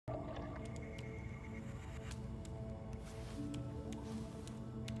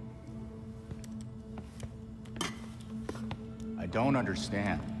don't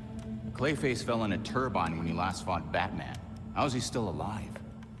understand. Clayface fell in a turbine when he last fought Batman. How is he still alive?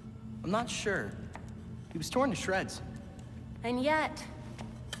 I'm not sure. He was torn to shreds. And yet,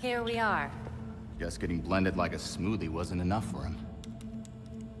 here we are. Guess getting blended like a smoothie wasn't enough for him.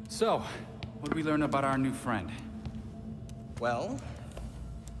 So, what do we learn about our new friend? Well,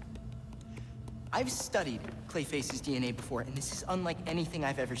 I've studied Clayface's DNA before, and this is unlike anything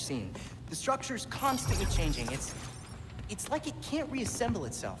I've ever seen. The structure's constantly changing. It's like it can't reassemble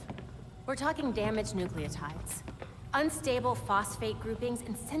itself. We're talking damaged nucleotides, unstable phosphate groupings,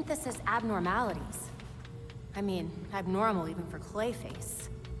 and synthesis abnormalities. I mean, abnormal even for Clayface.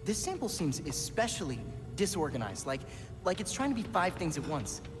 This sample seems especially disorganized, like it's trying to be 5 things at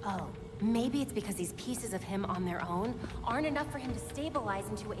once. Oh, maybe it's because these pieces of him on their own aren't enough for him to stabilize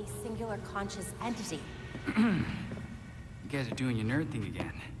into a singular conscious entity. You guys are doing your nerd thing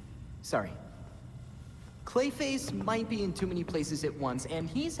again. Sorry. Clayface might be in too many places at once, and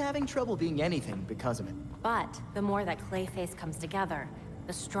he's having trouble being anything because of it. But the more that Clayface comes together,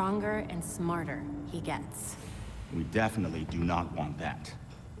 the stronger and smarter he gets. We definitely do not want that.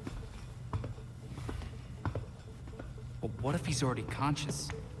 But what if he's already conscious?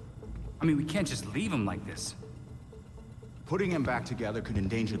 I mean, we can't just leave him like this. Putting him back together could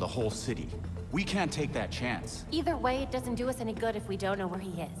endanger the whole city. We can't take that chance. Either way, it doesn't do us any good if we don't know where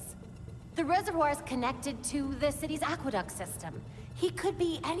he is. The reservoir is connected to the city's aqueduct system. He could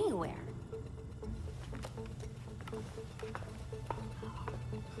be anywhere.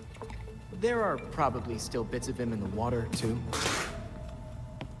 There are probably still bits of him in the water, too.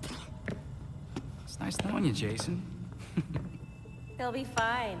 It's nice knowing you, Jason. He'll be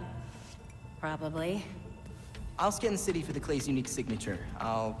fine. Probably. I'll scan the city for the Clay's unique signature.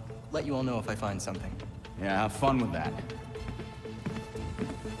 I'll let you all know if I find something. Yeah, have fun with that.